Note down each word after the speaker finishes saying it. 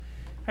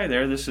Hi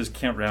there, this is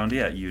Kent Roundy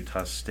at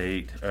Utah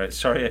State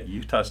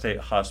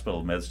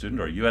Hospital med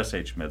student, or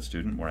USH med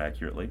student more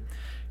accurately.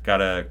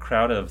 Got a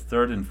crowd of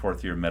third and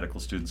fourth year medical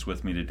students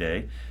with me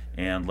today,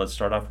 and let's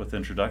start off with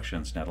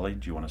introductions. Natalie,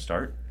 do you want to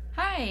start?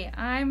 Hi,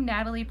 I'm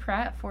Natalie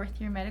Pratt, fourth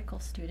year medical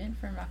student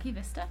from Rocky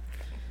Vista.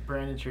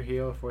 Brandon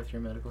Trujillo, fourth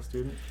year medical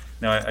student.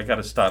 Now I got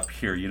to stop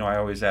here. I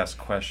always ask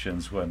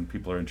questions when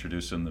people are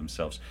introducing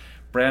themselves.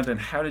 Brandon,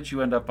 how did you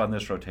end up on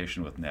this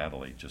rotation with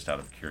Natalie, just out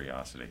of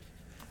curiosity?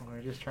 We're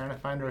just trying to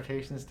find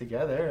rotations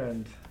together,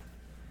 and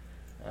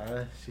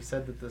she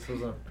said that this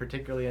was a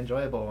particularly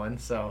enjoyable one,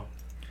 so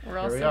We're here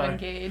also we are.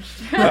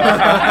 engaged.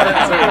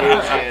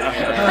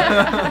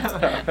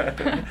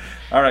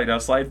 All right, now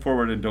slide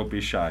forward and don't be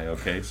shy,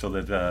 okay? So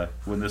that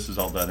when this is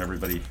all done,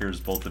 everybody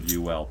hears both of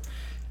you well.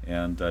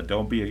 And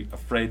don't be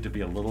afraid to be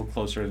a little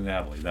closer to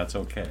Natalie. That's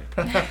okay.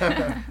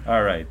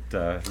 All right,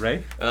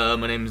 Ray?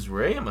 My name is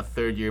Ray. I'm a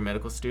third-year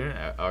medical student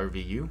at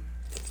RVU.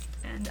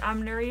 And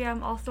I'm Nuri.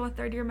 I'm also a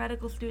third-year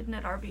medical student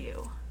at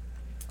RVU.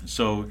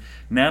 So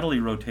Natalie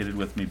rotated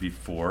with me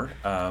before.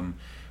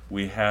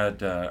 We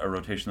had a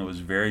rotation that was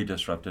very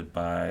disrupted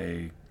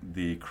by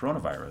the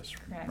coronavirus.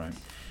 Correct. Right?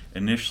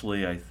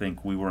 Initially, I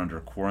think we were under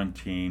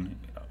quarantine,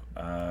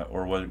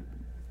 or what?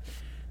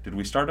 Did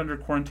we start under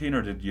quarantine,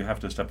 or did you have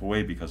to step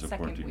away because of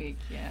quarantine? Second week,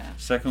 yeah.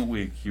 Second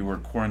week, you were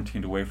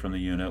quarantined away from the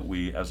unit.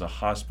 We, as a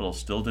hospital,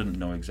 still didn't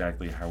know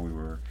exactly how we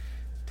were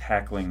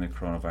tackling the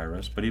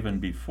coronavirus. But even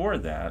before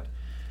that,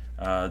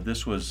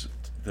 this was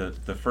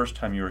the first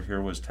time you were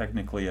here was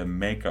technically a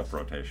makeup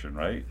rotation,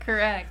 right?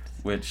 Correct.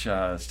 Which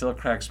still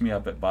cracks me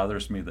up. It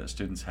bothers me that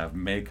students have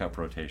makeup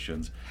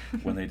rotations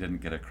when they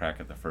didn't get a crack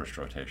at the first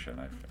rotation.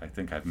 I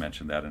think I've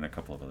mentioned that in a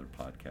couple of other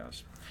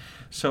podcasts.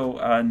 So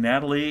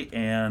Natalie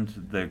and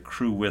the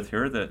crew with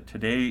her, that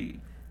today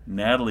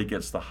Natalie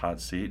gets the hot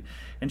seat,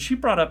 and she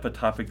brought up a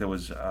topic that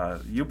was,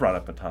 you brought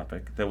up a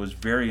topic that was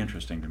very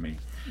interesting to me,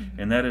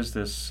 and that is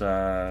this,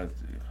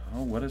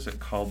 what is it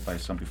called by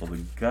some people? The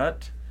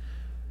gut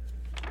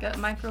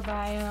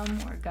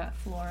Microbiome or gut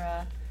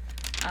flora,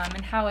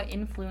 and how it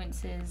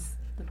influences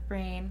the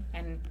brain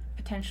and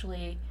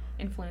potentially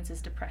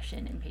influences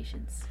depression in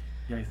patients.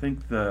 Yeah, I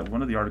think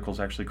one of the articles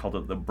actually called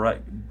it the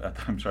brain-gut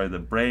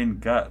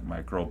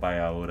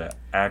microbiota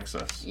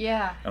axis.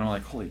 Yeah. And I'm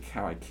like, holy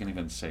cow, I can't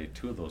even say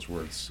two of those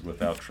words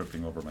without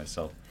tripping over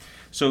myself.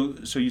 So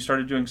you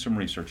started doing some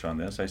research on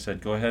this. I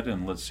said, go ahead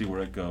and let's see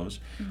where it goes.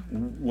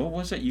 What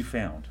was it you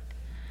found?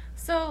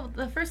 So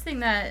the first thing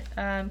that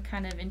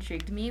kind of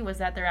intrigued me was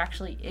that there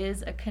actually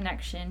is a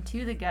connection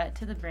to the gut,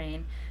 to the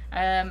brain.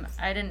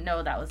 I didn't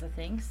know that was a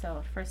thing,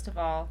 so first of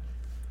all,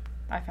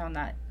 I found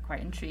that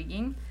quite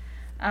intriguing.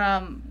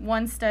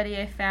 One study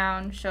I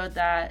found showed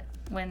that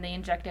when they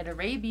injected a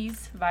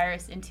rabies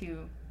virus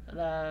into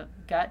the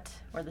gut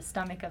or the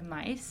stomach of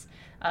mice,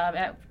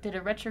 it did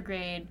a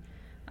retrograde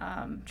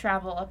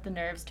travel up the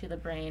nerves to the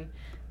brain,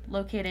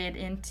 located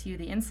into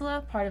the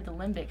insula, part of the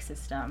limbic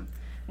system,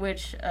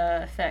 which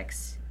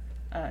affects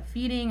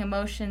feeding,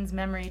 emotions,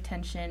 memory,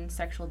 attention,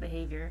 sexual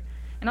behavior,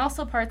 and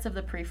also parts of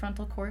the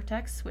prefrontal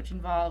cortex, which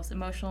involves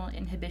emotional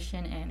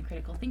inhibition and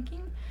critical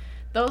thinking.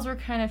 Those were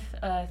kind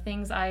of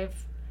things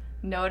I've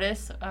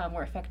noticed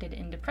were affected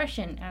in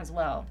depression as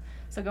well.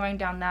 So going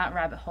down that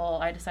rabbit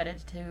hole, I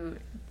decided to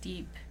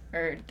deep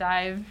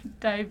dive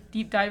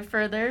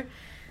further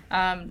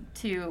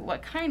to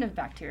what kind of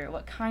bacteria,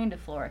 what kind of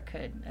flora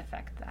could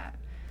affect that.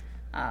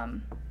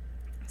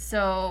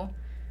 So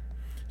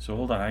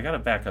hold on, I got to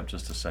back up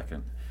just a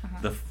second.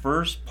 The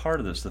first part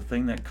of this, the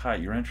thing that caught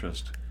your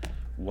interest,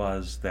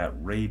 was that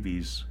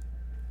rabies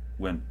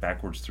went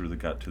backwards through the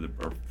gut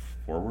or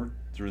forward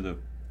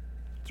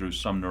through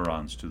some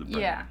neurons to the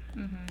brain. Yeah.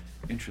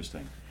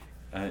 Interesting.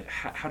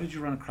 How did you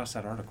run across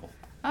that article?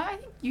 I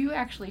think you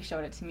actually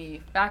showed it to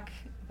me back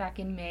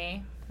in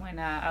May when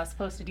I was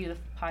supposed to do the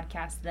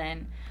podcast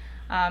then.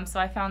 So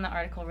I found the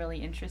article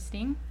really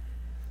interesting.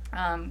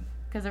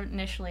 Because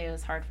initially it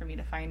was hard for me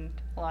to find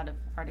a lot of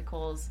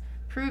articles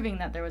proving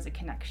that there was a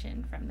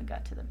connection from the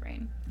gut to the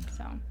brain.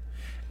 So,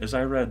 as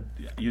I read,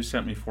 you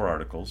sent me 4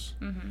 articles.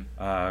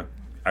 I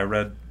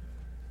read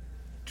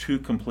 2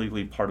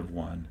 completely part of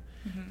one.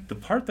 The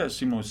part that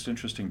seemed most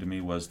interesting to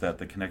me was that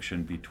the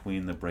connection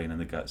between the brain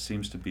and the gut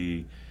seems to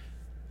be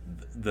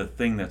the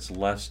thing that's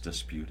less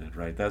disputed,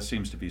 right? That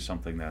seems to be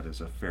something that is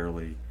a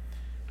fairly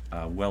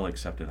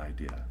well-accepted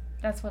idea.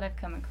 That's what I've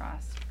come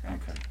across.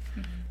 Correct? Okay.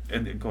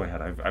 And go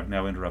ahead. I've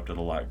now interrupted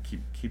a lot.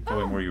 Keep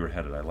going where you were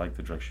headed. I like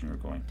the direction you were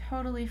going.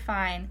 Totally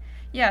fine.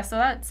 Yeah, so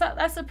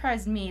that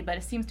surprised me, but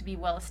it seems to be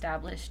well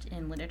established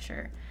in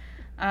literature.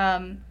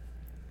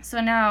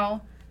 So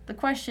now the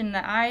question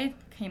that I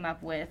came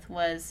up with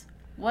was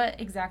what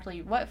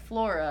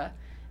flora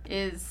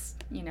is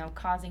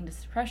causing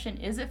this depression?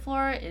 Is it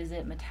flora? Is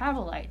it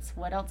metabolites?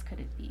 What else could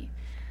it be?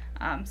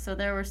 So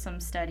there were some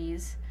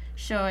studies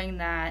showing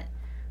that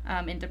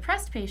in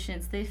depressed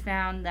patients, they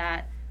found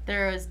that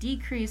there was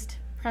decreased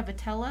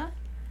Prevotella,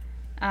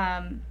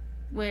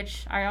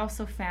 which I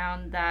also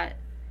found that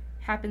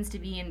happens to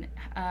be in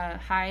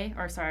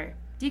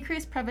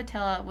decreased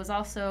Prevotella was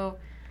also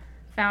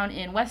found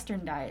in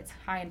Western diets,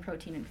 high in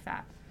protein and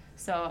fat.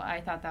 So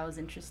I thought that was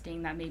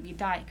interesting that maybe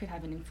diet could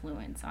have an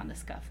influence on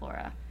this gut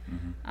flora.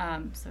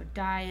 Mm-hmm. So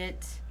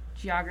diet,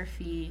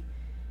 geography,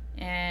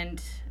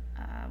 and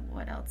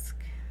what else?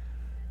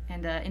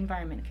 And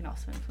environment can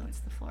also influence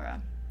the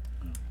flora.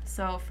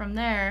 So from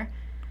there,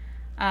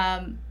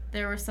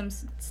 there were some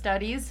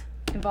studies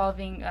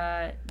involving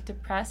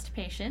depressed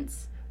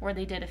patients where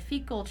they did a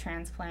fecal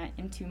transplant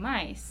into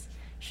mice,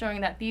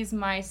 showing that these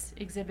mice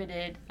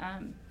exhibited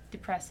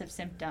depressive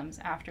symptoms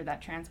after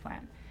that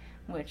transplant,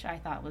 which I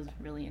thought was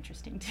really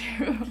interesting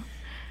too.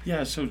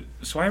 Yeah, so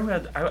I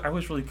read, I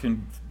was really,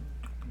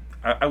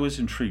 I was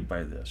intrigued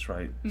by this,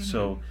 right? Mm-hmm.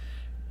 So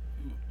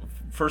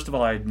first of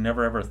all, I'd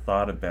never ever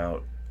thought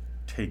about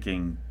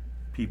taking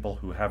people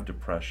who have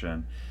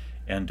depression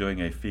and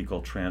doing a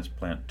fecal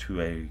transplant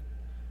to a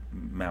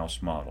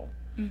mouse model,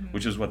 Mm-hmm.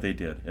 which is what they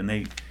did. And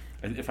they,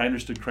 if I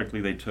understood correctly,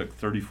 they took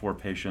 34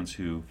 patients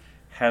who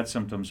had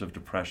symptoms of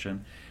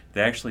depression. They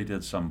actually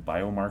did some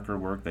biomarker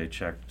work. They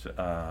checked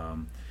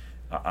IL-6.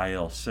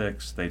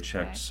 They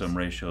checked Correct. some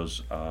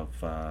ratios of,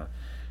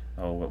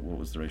 what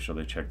was the ratio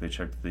they checked? They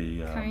checked the...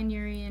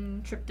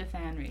 Kynurenine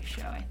tryptophan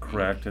ratio, I think.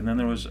 Correct. And then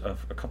there was a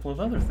couple of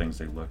other things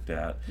they looked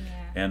at. Yeah.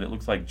 And it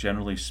looked like,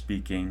 generally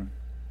speaking,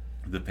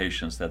 the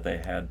patients that they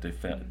had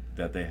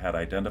that they had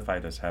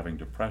identified as having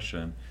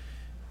depression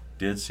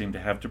did seem to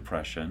have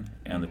depression,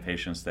 and the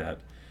patients that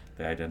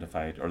they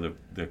identified, or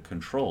the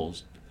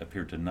controls,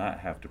 appeared to not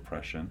have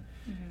depression.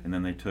 Mm-hmm. And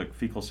then they took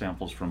fecal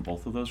samples from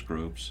both of those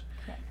groups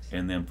Correct.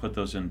 and then put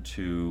those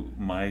into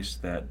mice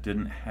that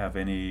didn't have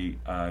any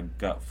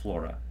gut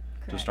flora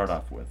to start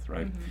Correct. off with,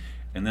 right? Mhm.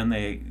 And then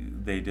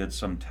they did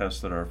some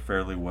tests that are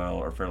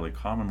fairly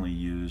commonly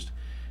used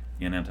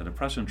in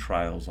antidepressant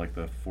trials, like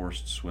the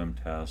forced swim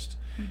test.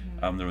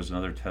 Mhm. There was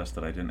another test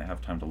that I didn't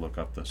have time to look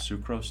up, the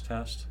sucrose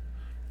test.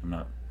 I'm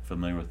not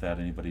familiar with that.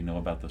 Anybody know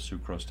about the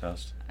sucrose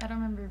test? I don't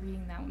remember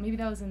reading that one. Maybe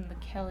that was in the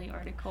Kelly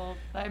article.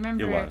 But I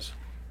remember It was.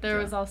 there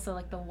Yeah. was also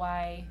like the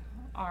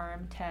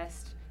Y-arm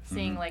test,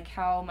 seeing Mhm. like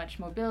how much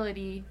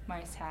mobility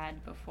mice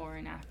had before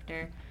and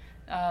after.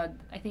 I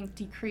think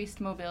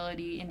decreased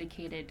mobility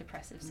indicated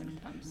depressive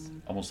symptoms.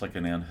 Almost like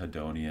an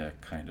anhedonia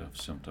kind of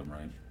symptom,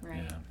 right?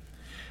 Right.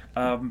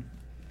 Yeah.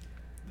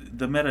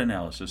 The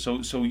meta-analysis.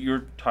 So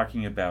you're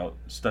talking about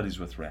studies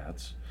with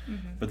rats,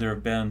 Mm-hmm. but there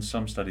have been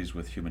some studies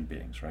with human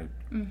beings, right?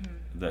 Mm-hmm.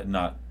 That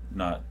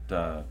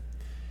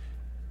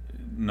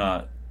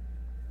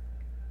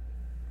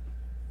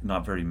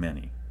not very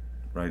many,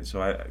 right?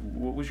 So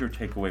what was your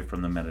takeaway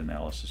from the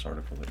meta-analysis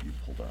article that you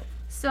pulled up?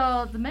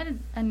 So the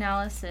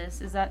meta-analysis,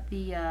 is that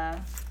the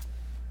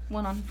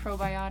one on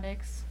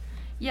probiotics?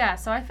 Yeah,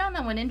 so I found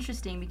that one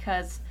interesting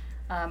because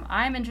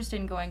I'm interested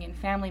in going in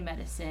family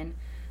medicine.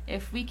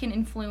 If we can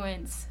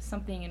influence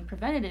something in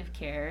preventative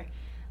care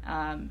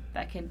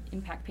that can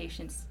impact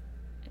patients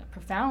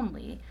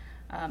profoundly,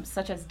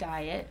 such as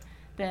diet,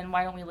 then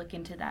why don't we look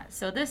into that?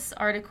 So this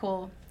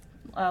article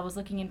was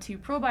looking into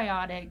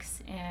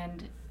probiotics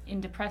and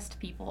in depressed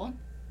people,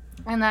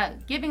 and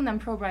that giving them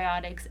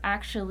probiotics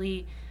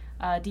actually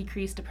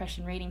decreased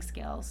depression rating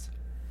scales.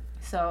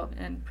 So,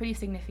 and pretty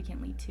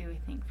significantly too, I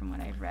think, from what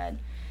I've read.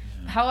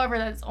 However,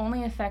 that's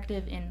only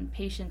effective in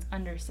patients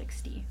under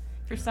 60.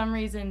 For some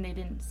reason, they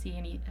didn't see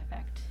any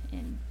effect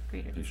in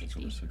greater than Patients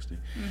 60. over 60.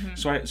 Mhm.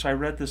 So I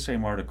read the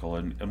same article,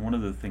 and one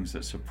of the things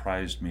that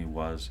surprised me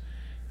was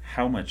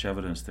how much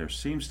evidence there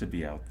seems to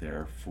be out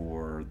there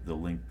for the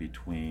link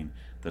between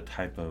the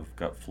type of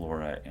gut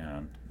flora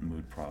and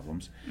mood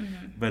problems.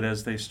 Mhm. But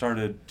as they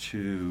started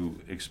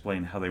to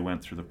explain how they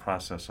went through the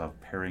process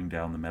of paring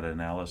down the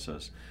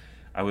meta-analysis,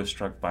 I was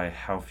struck by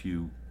how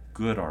few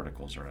good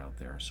articles are out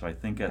there. So I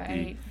think at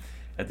Right.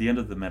 the end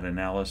of the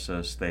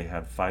meta-analysis, they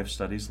had 5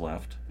 studies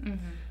left Mhm.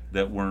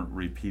 that weren't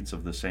repeats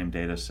of the same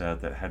data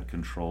set, that had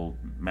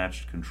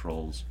matched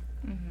controls.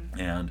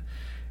 Mhm.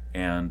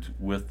 And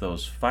with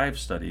those 5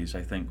 studies,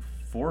 I think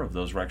 4 of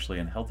those were actually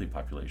in healthy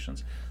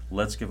populations.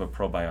 Let's give a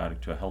probiotic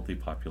to a healthy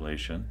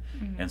population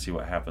Mhm. and see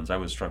what happens. I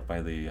was struck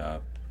by the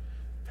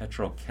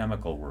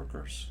petrochemical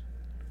workers.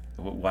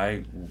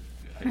 Why?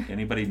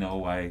 Anybody know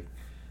why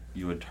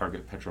you would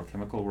target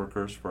petrochemical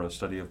workers for a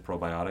study of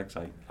probiotics?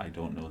 I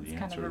don't know the It's answer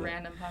kind of a to that.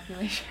 random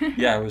population.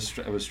 Yeah, I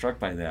was struck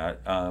by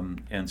that.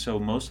 And so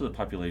most of the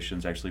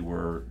populations actually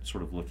were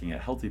sort of looking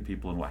at healthy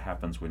people and what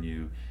happens when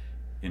you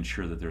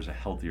ensure that there's a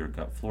healthier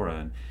gut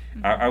flora.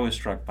 And I was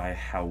struck by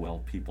how well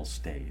people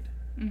stayed.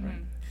 Mhm.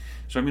 Right?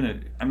 So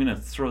I'm gonna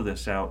throw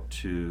this out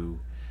to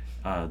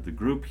the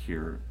group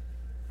here.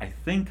 I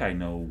think I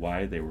know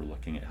why they were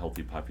looking at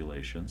healthy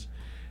populations.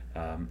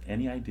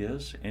 Any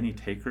ideas? Any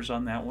takers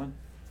on that one?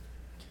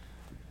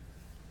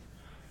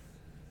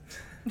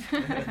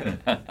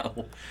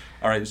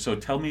 All right, so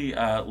tell me,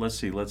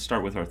 let's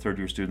start with our third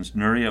year students,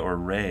 Nuria or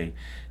Ray.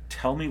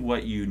 Tell me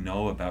what you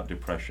know about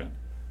depression.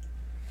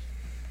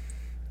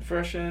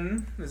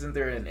 Depression, isn't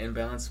there an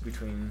imbalance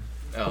between...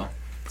 Oh,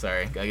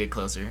 sorry, gotta get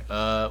closer.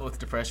 With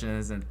depression,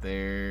 isn't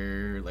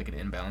there like an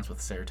imbalance with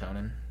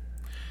serotonin?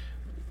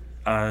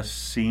 There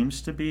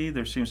seems to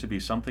be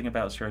something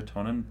about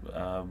serotonin.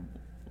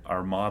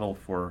 our model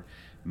for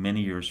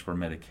many years for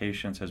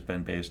medications has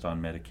been based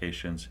on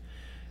medications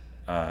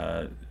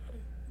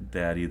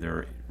that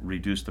either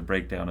reduce the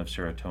breakdown of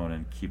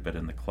serotonin, keep it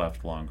in the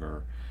cleft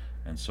longer,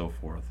 and so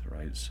forth,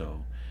 right?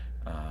 So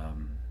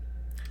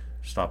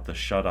stop the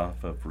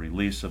shut-off of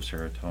release of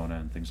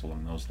serotonin, things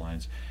along those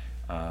lines.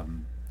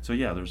 So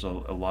yeah, there's a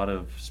lot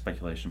of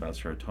speculation about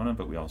serotonin,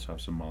 but we also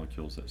have some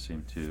molecules that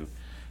seem to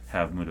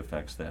have mood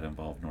effects that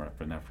involve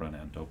norepinephrine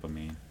and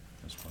dopamine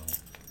as well.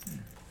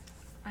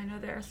 I know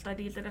there are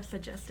studies that have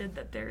suggested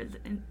that there is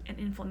an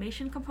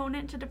inflammation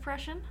component to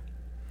depression.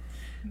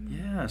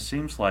 Yeah,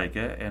 seems like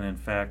it. And in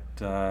fact,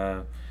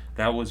 that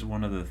was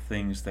one of the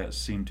things that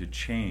seemed to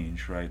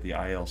change, right? The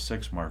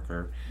IL-6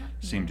 marker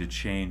seemed to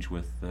change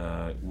with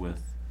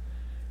let's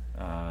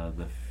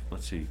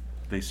see,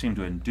 they seem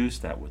to induce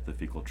that with the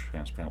fecal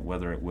transplant.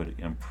 Whether it would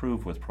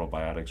improve with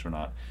probiotics or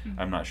not,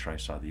 I'm not sure I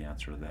saw the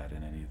answer to that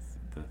in any of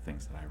the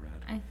things that I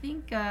read. I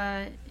think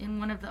in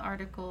one of the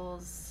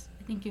articles,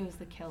 I think it was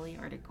the Kelly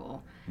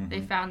article, they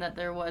Mhm. found that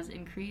there was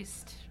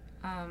increased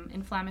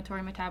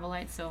inflammatory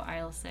metabolites, so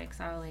IL-6,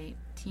 IL-8,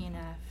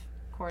 TNF,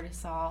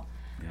 cortisol,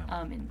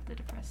 Yeah. in the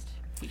depressed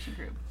patient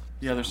group.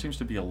 Yeah, there So- seems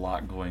to be a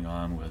lot going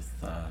on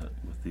with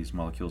these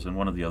molecules. And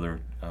one of the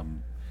other,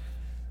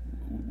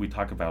 we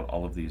talk about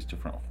all of these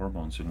different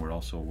hormones, and we're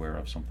also aware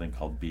of something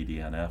called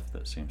BDNF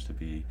that seems to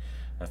be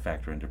a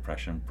factor in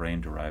depression,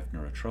 brain-derived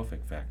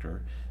neurotrophic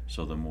factor.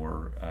 So the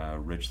more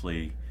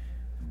richly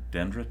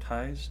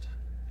dendritized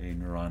a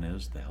neuron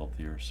is, the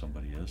healthier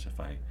somebody is,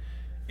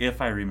 if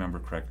I remember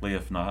correctly.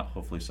 If not,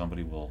 hopefully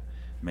somebody will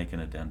make an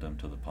addendum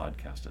to the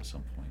podcast at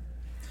some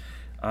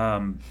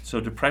point. So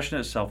depression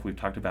itself, we've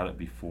talked about it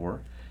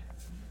before.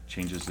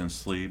 Changes in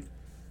sleep,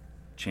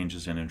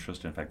 changes in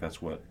interest. In fact,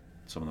 that's what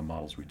some of the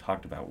models we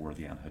talked about were,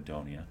 the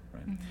anhedonia,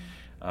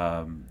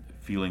 right?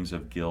 Feelings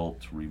of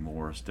guilt,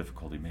 remorse,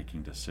 difficulty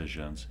making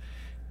decisions,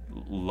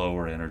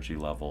 lower energy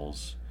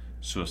levels,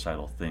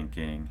 suicidal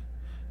thinking,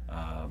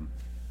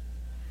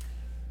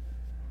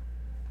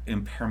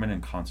 impairment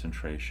in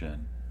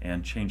concentration,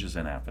 and changes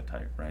in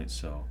appetite, right?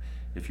 So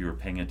if you were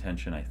paying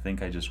attention, I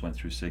think I just went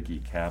through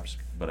SIG caps,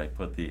 but I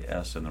put the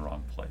S in the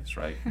wrong place,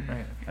 right?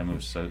 Right. I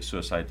moved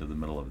suicide to the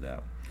middle of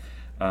that.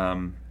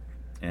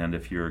 And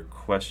if you're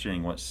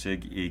questioning what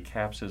SIG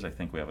caps is, I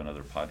think we have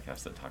another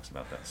podcast that talks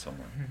about that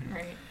somewhere.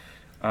 Right.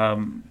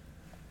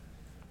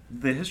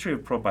 The history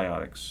of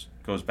probiotics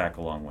goes back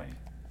a long way.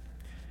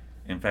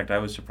 In fact, I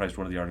was surprised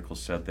one of the articles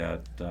said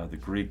that the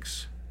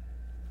Greeks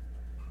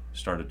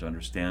started to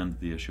understand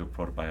the issue of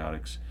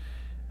probiotics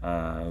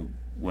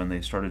when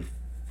they started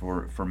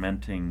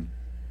fermenting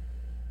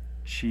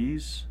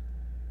cheese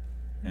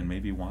and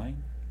maybe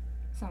wine.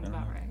 Sounds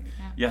about right.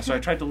 Yeah, so I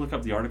tried to look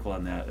up the article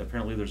on that.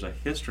 Apparently there's a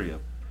history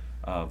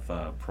of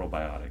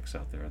probiotics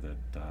out there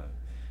that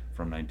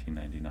from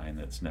 1999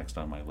 that's next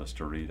on my list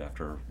to read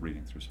after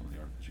reading through some of the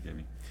articles you gave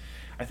me.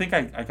 I think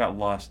I got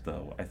lost,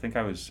 though. I think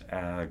I was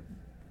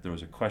there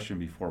was a question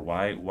before,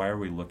 why are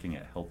we looking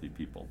at healthy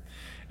people?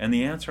 And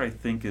the answer, I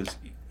think, is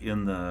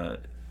in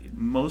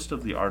most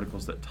of the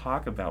articles that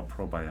talk about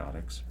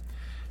probiotics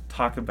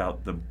talk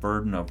about the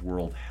burden of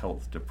world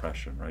health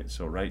depression, right?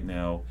 So right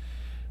now,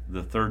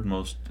 the third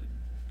most,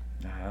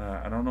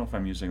 I don't know if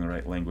I'm using the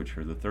right language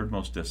here, the third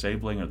most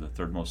disabling or the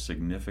third most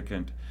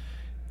significant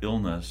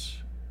illness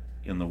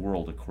in the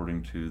world,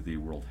 according to the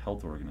World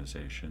Health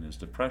Organization, is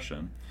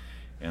depression.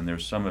 And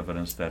there's some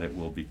evidence that it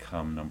will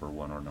become number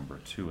 1 or number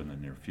 2 in the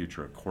near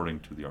future,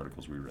 according to the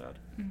articles we read.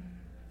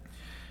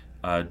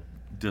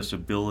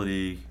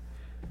 Disability,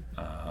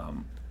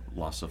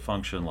 loss of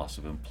function, loss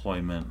of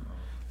employment,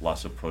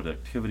 loss of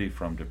productivity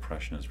from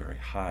depression is very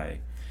high.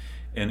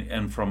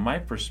 And from my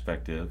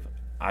perspective,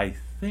 I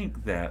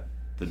think that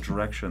the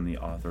direction the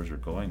authors are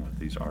going with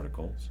these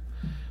articles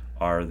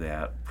are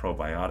that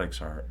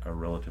probiotics are a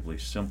relatively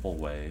simple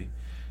way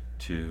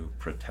to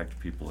protect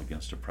people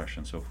against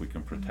depression. So if we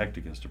can protect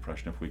against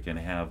depression, if we can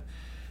have,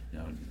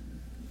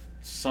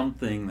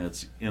 something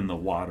that's in the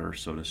water,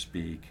 so to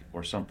speak,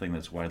 or something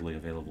that's widely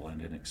available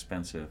and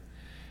inexpensive,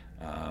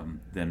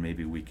 then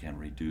maybe we can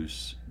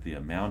reduce the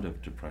amount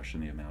of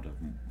depression, the amount of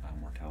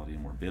mortality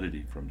and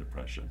morbidity from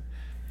depression.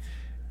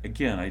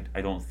 Again,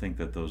 I don't think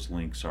that those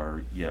links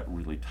are yet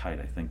really tight.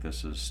 I think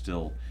this is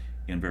still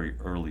in very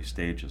early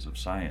stages of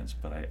science,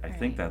 but I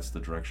think that's the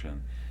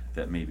direction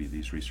that maybe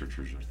these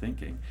researchers are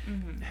thinking.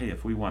 Hey,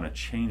 if we want to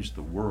change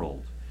the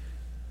world,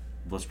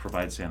 let's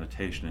provide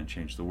sanitation and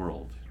change the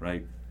world,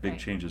 right? Big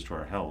changes to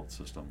our health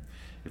system.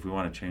 If we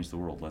want to change the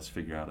world, let's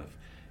figure out if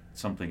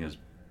something as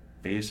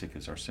basic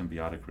as our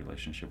symbiotic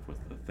relationship with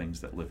the things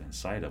that live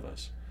inside of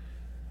us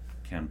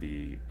can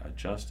be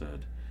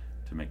adjusted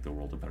to make the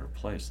world a better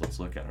place. Let's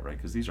look at it, right?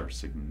 Because these are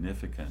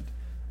significant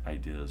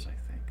ideas, I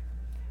think.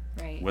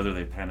 Right. Whether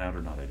they pan out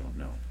or not, I don't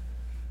know.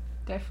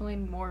 Definitely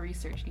more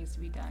research needs to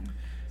be done.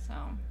 So.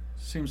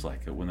 Seems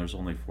like it when there's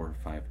only 4 or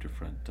 5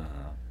 different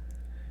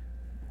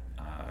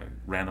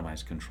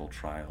randomized controlled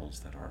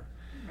trials that are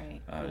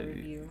Peer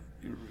review.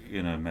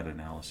 in a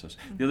meta-analysis.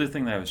 The other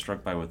thing that I was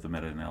struck by with the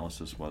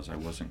meta-analysis was I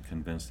wasn't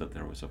convinced that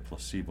there was a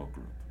placebo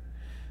group.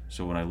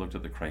 So when I looked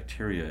at the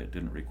criteria, it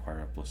didn't require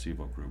a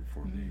placebo group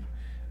for the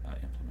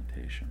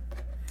implementation.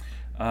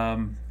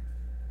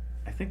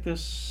 I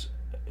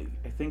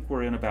think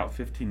we're in about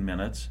 15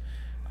 minutes.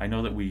 I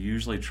know that we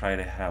usually try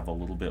to have a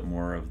little bit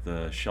more of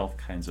the shelf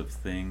kinds of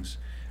things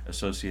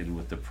associated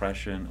with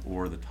depression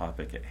or the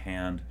topic at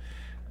hand.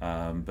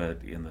 But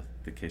in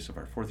the case of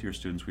our fourth year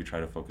students, we try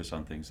to focus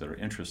on things that are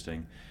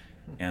interesting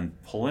and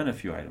pull in a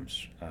few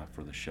items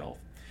for the shelf.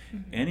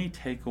 Any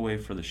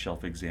takeaway for the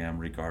shelf exam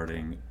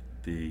regarding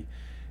the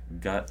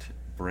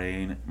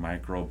gut-brain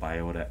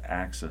microbiota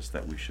axis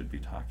that we should be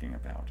talking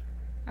about?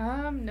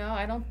 No,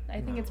 I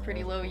think Not it's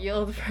pretty really. low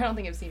yield. I don't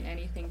think I've seen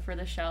anything for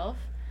the shelf.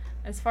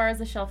 As far as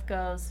the shelf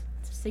goes,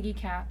 SIGI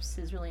CAPS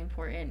is really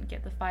important.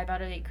 Get the 5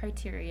 out of 8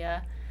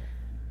 criteria.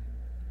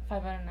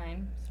 5 out of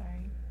 9,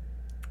 sorry.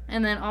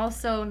 And then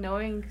also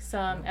knowing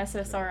some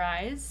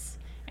SSRIs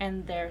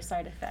and their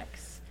side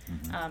effects.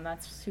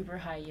 That's super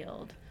high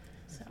yield.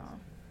 So.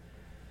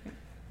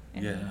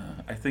 Yeah,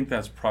 I think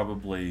that's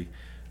probably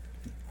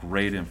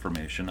great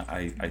information.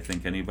 I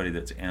think anybody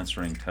that's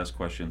answering test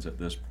questions at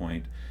this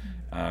point,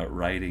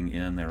 writing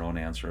in their own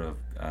answer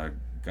of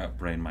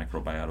gut-brain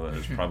microbiota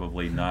is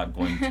probably not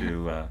going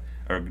to,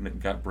 or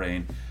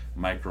gut-brain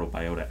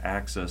microbiota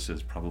axis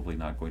is probably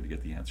not going to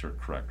get the answer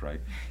correct,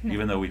 right? No.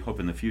 Even though we hope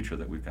in the future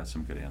that we've got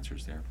some good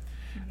answers there.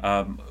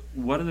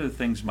 What other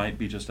things might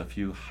be just a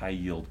few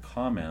high-yield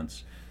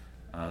comments,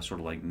 sort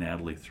of like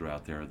Natalie threw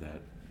out there,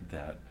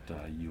 that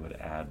you would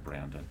add,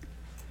 Brandon?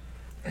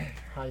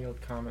 High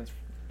yield comments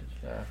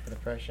for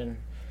depression.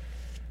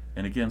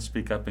 And again,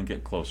 speak up and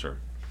get closer.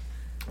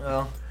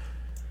 Well,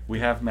 We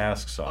have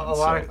masks on.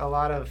 a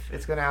lot of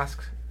it's going to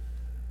ask.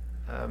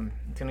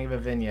 It's going to give a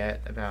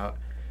vignette about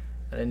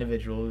an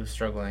individual who's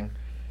struggling,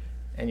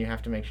 and you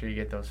have to make sure you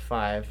get those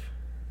 5.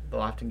 They'll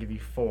often give you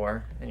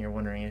 4, and you're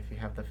wondering if you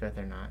have the 5th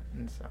or not,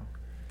 and so.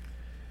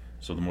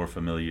 So the more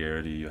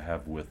familiarity you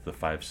have with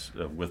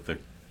the with the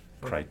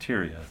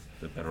criteria,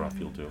 the better off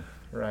you'll do.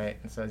 Right,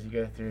 and so as you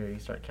go through, you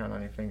start counting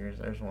on your fingers.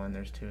 There's 1,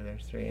 there's 2,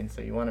 there's 3, and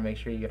so you want to make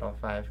sure you get all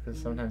 5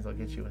 because sometimes they'll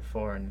get you with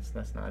 4, and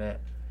that's not it.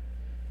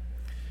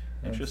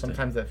 And Interesting.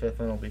 sometimes that 5th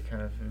one will be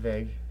kind of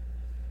vague.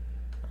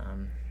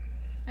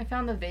 I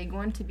found the vague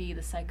one to be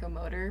the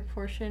psychomotor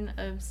portion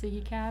of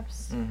SIGI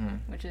CAPS,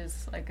 which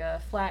is like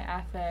a flat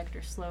affect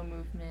or slow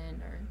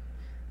movement, or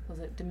was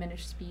it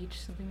diminished speech,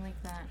 something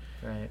like that.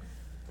 Right.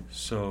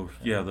 So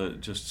yeah, the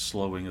just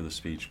slowing of the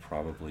speech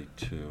probably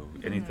too.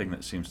 Anything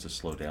that seems to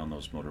slow down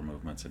those motor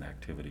movements and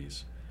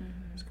activities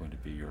is going to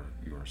be your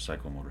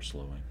psychomotor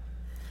slowing.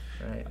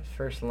 Right.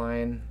 First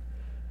line,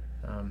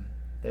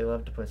 they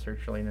love to put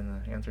sertraline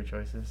in the answer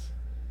choices,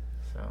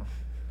 so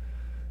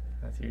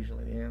that's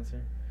usually the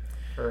answer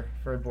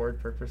for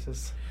board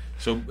purposes.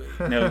 So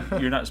now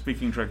you're not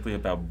speaking directly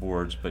about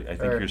boards, but I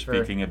think you're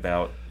speaking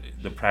about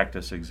the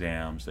practice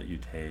exams that you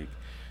take.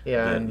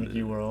 Yeah, and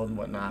UWorld and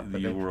whatnot,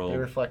 but they UWorld.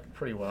 reflect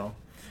pretty well.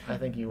 I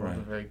think UWorld's Right.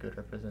 a very good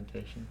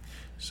representation.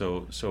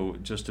 So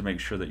just to make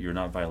sure that you're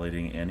not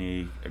violating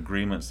any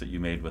agreements that you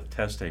made with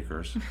test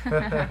takers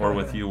or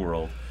with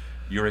UWorld,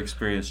 your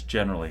experience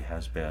generally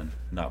has been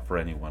not for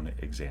any one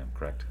exam,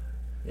 correct?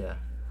 Yeah.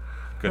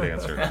 Good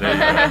answer. There you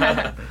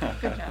go.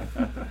 Good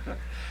job.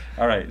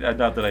 All right.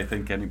 Not that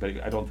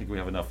I don't think we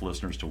have enough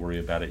listeners to worry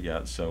about it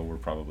yet, so we're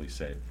probably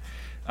safe.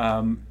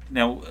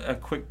 Now, a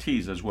quick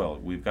tease as well.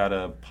 We've got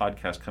a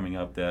podcast coming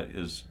up that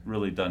is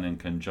really done in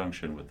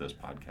conjunction with this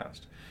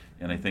podcast,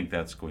 and I think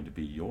that's going to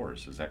be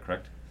yours. Is that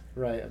correct?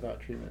 Right, about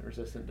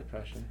treatment-resistant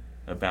depression.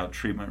 About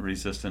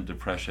treatment-resistant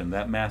depression.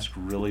 That mask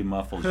really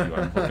muffles you.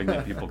 I'm hoping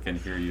that people can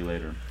hear you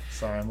later.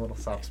 Sorry, I'm a little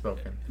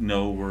soft-spoken.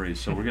 No worries.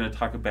 So we're going to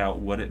talk about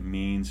what it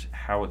means,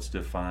 how it's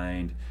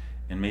defined,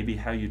 and maybe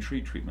how you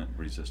treat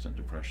treatment-resistant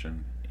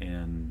depression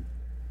in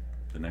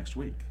the next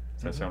week.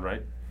 Does that sound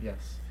right?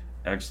 Yes.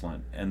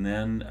 Excellent. And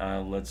then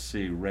let's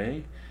see,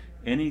 Ray,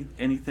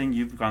 anything,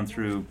 you've gone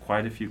through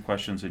quite a few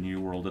questions in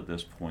UWorld at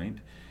this point.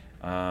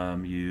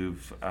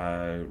 You've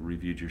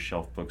reviewed your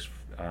shelf books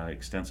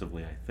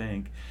extensively, I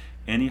think.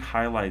 Any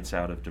highlights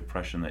out of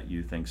depression that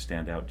you think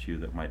stand out to you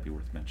that might be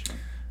worth mentioning?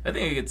 I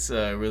think it's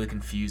really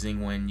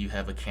confusing when you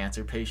have a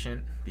cancer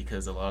patient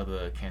because a lot of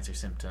the cancer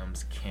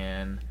symptoms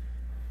can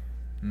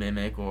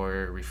mimic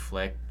or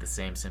reflect the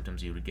same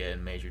symptoms you would get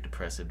in major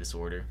depressive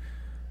disorder.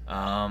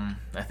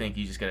 I think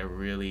you just got to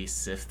really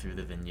sift through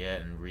the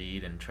vignette and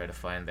read and try to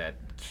find that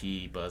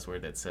key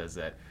buzzword that says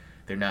that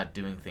they're not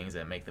doing things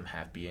that make them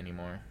happy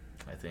anymore.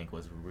 I think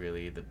was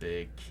really the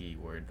big key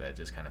word that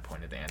just kind of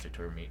pointed the answer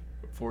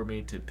for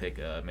me to pick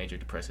a major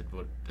depressive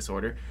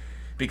disorder.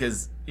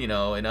 Because, in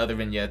other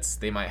vignettes,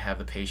 they might have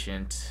the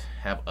patient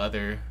have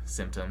other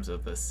symptoms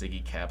of the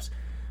SIGI CAPS,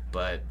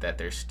 but that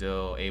they're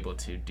still able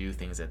to do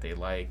things that they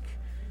like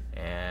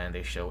and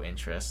they show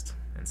interest.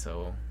 And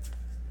so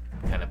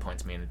kind of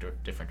points me in a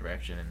different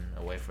direction and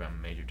away from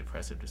major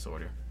depressive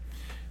disorder.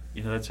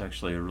 That's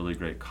actually a really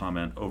great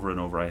comment. Over and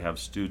over, I have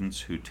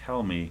students who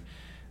tell me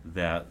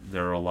that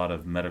there are a lot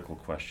of medical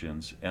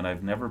questions, and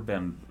I've never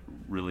been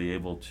really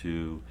able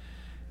to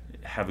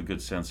have a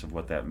good sense of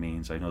what that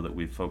means. I know that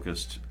we've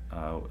focused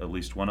at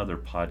least one other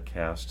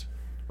podcast,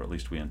 or at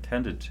least we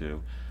intended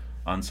to,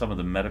 on some of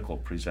the medical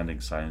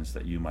presenting signs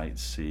that you might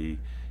see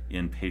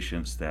in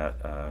patients that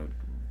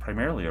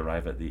primarily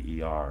arrive at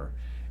the ER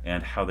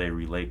and how they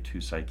relate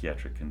to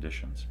psychiatric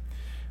conditions.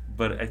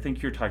 But I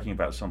think you're talking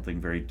about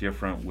something very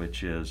different,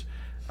 which is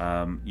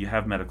you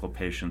have medical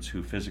patients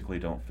who physically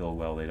don't feel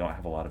well, they don't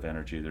have a lot of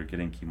energy, they're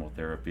getting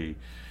chemotherapy,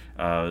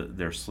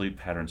 their sleep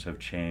patterns have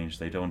changed,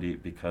 they don't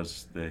eat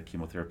because the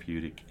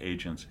chemotherapeutic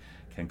agents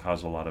can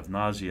cause a lot of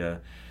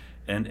nausea.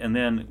 And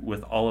then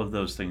with all of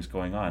those things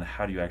going on,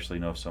 how do you actually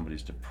know if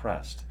somebody's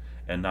depressed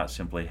and not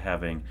simply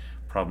having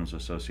problems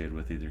associated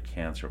with either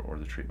cancer or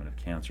the treatment of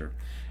cancer?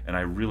 And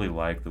I really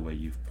like the way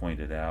you've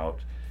pointed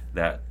out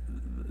that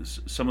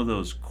some of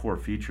those core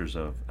features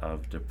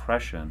of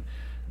depression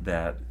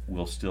that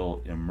will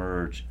still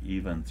emerge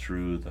even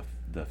through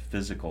the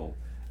physical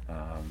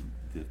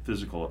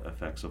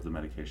effects of the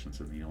medications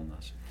and the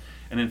illness.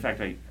 And in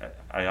fact,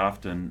 I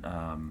often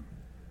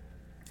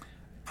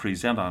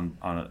present on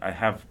I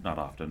have not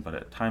often, but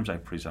at times I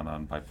present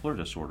on bipolar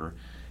disorder,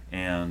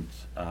 and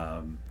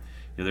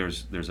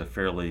there's a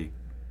fairly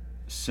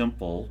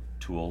simple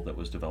tool that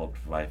was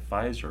developed by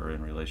Pfizer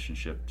in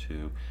relationship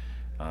to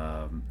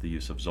the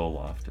use of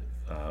Zoloft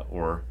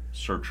or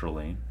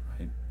sertraline.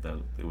 Right?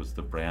 It was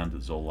the brand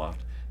Zoloft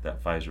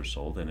that Pfizer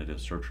sold, and it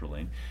is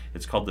sertraline.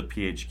 It's called the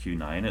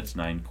PHQ-9. It's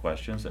 9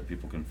 questions that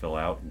people can fill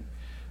out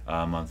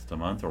month to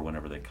month or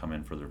whenever they come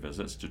in for their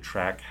visits to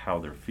track how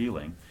they're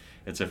feeling.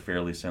 It's a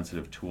fairly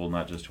sensitive tool,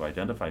 not just to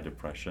identify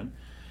depression,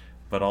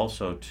 but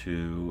also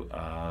to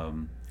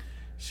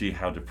see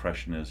how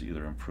depression is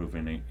either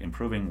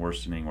improving,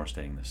 worsening, or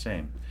staying the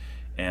same.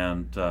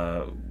 And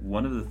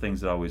one of the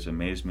things that always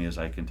amazed me is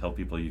I can tell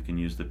people you can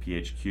use the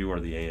PHQ or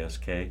the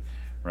ASK,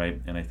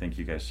 right? And I think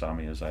you guys saw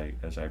me as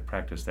I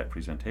practiced that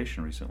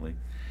presentation recently.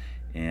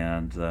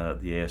 And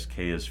the ASK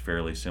is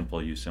fairly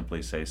simple. You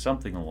simply say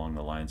something along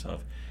the lines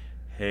of,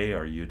 "Hey,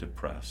 are you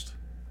depressed?"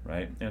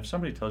 Right? And if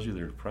somebody tells you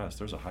they're depressed,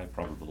 there's a high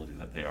probability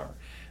that they are.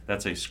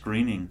 That's a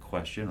screening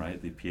question,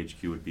 right? The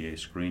PHQ would be a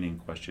screening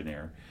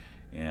questionnaire,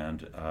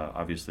 and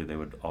obviously they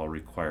would all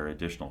require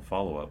additional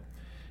follow-up.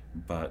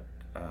 But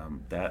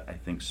that, I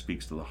think,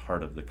 speaks to the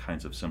heart of the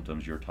kinds of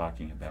symptoms you're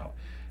talking about.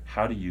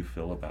 How do you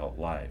feel about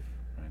life?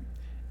 Right?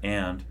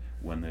 And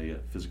when the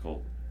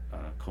physical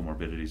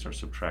comorbidities are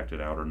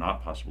subtracted out or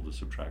not possible to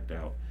subtract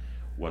out,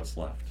 what's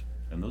left?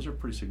 And those are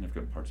pretty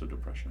significant parts of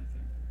depression, I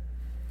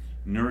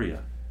think.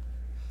 Nuria,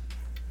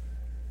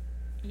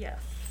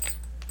 Yes.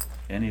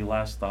 any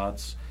last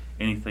thoughts,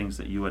 any things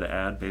that you would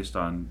add based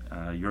on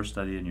your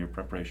study and your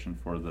preparation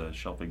for the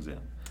shelf exam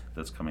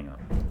that's coming up?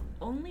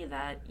 Only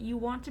that you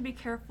want to be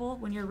careful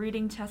when you're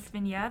reading test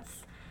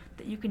vignettes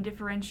that you can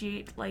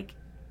differentiate like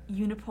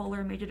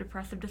unipolar major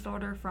depressive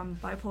disorder from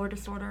bipolar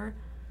disorder,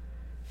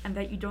 and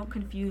that you don't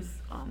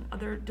confuse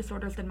other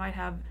disorders that might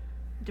have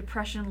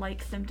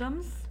depression-like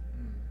symptoms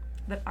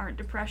that aren't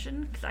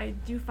depression, because I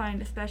do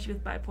find, especially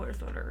with bipolar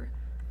disorder,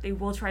 they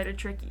will try to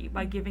trick you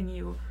by giving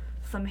you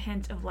some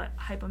hint of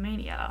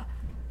hypomania,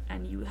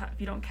 and if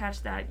you don't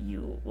catch that,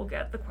 you will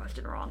get the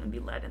question wrong and be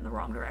led in the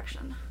wrong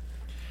direction.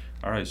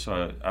 All right,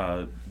 so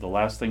the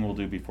last thing we'll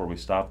do before we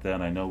stop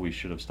then, I know we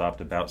should have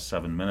stopped about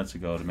 7 minutes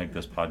ago to make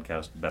this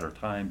podcast better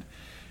timed.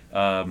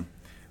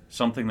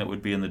 Something that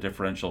would be in the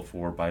differential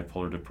for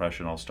bipolar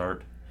depression, I'll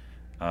start.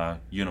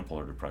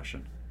 Unipolar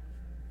depression.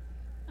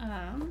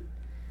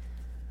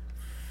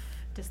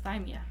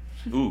 Dysthymia.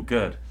 Ooh,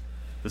 good.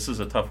 This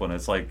is a tough one.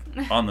 It's like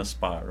on the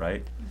spot,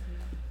 right?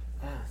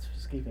 It's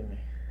escaping me.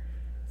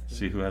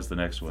 See who has the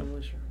next It's a one.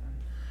 really short one.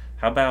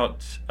 How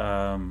about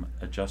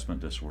adjustment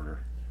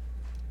disorder?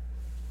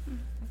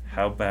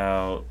 How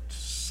about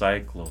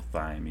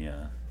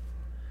cyclothymia?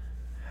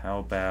 How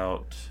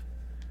about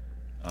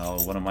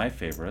one of my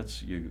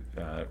favorites,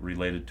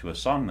 related to a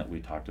song that we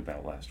talked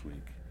about last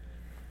week?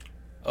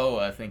 Oh,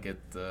 I think it.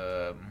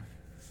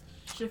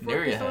 Shift work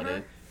Nuria had disorder?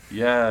 it.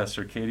 Yeah,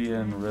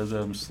 circadian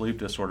rhythm, sleep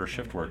disorder,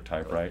 shift work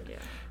type, right? Yeah.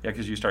 Yeah,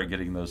 because you start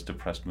getting those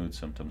depressed mood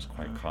symptoms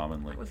quite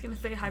commonly. I was going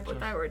to say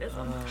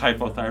hypothyroidism.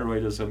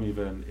 Hypothyroidism,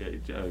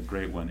 even a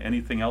great one.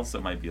 Anything else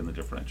that might be in the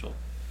differential?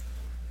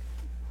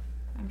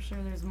 I'm sure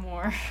there's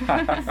more.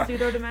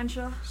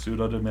 Pseudodementia.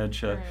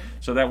 Pseudodementia. Right.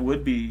 So that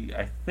would be,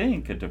 I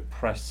think, a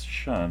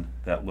depression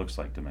that looks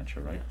like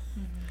dementia, right?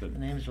 The Good.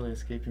 name's really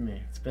escaping me.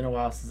 It's been a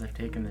while since I've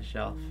taken the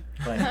shelf,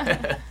 but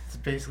it's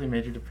basically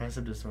major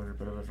depressive disorder,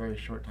 but of a very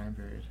short time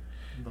period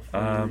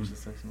before you reach the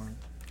 6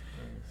 months.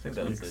 I think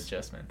that was the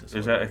adjustment disorder.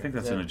 Is that? I think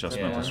that's Is an that-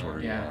 adjustment yeah.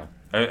 disorder. Yeah.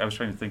 I was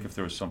trying to think if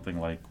there was something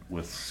like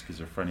with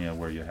schizophrenia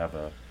where you have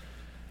a.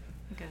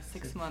 Like a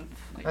 6 month.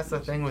 That's the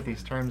thing with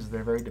these terms;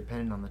 they're very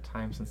dependent on the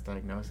time since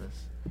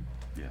diagnosis.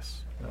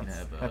 Yes. can That's,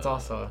 have, that's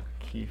also a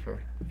key for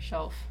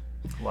Shelf.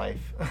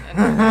 life.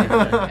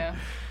 Yeah.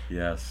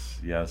 Yes.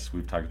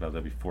 We've talked about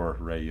that before.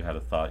 Ray, you had a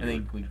thought. I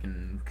think we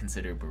can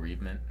consider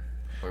bereavement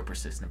or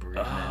persistent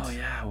bereavement. Oh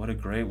yeah, what a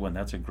great one.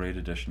 That's a great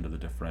addition to the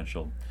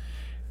differential.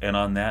 And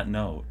on that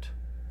note,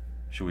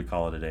 should we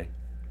call it a day?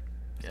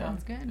 Yeah.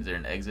 Sounds good. Is there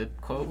an exit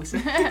quote we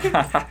said?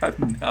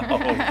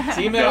 No.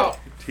 Team No. out.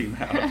 Team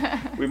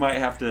out. We might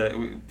have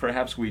to.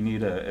 Perhaps we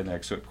need an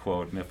exit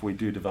quote, and if we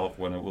do develop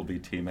one, it will be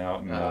team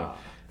out. And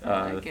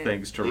I like it.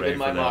 thanks to Ray Leaving for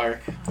my that.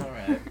 mark. All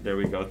right. There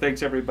we go.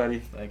 Thanks, everybody.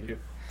 Thank you.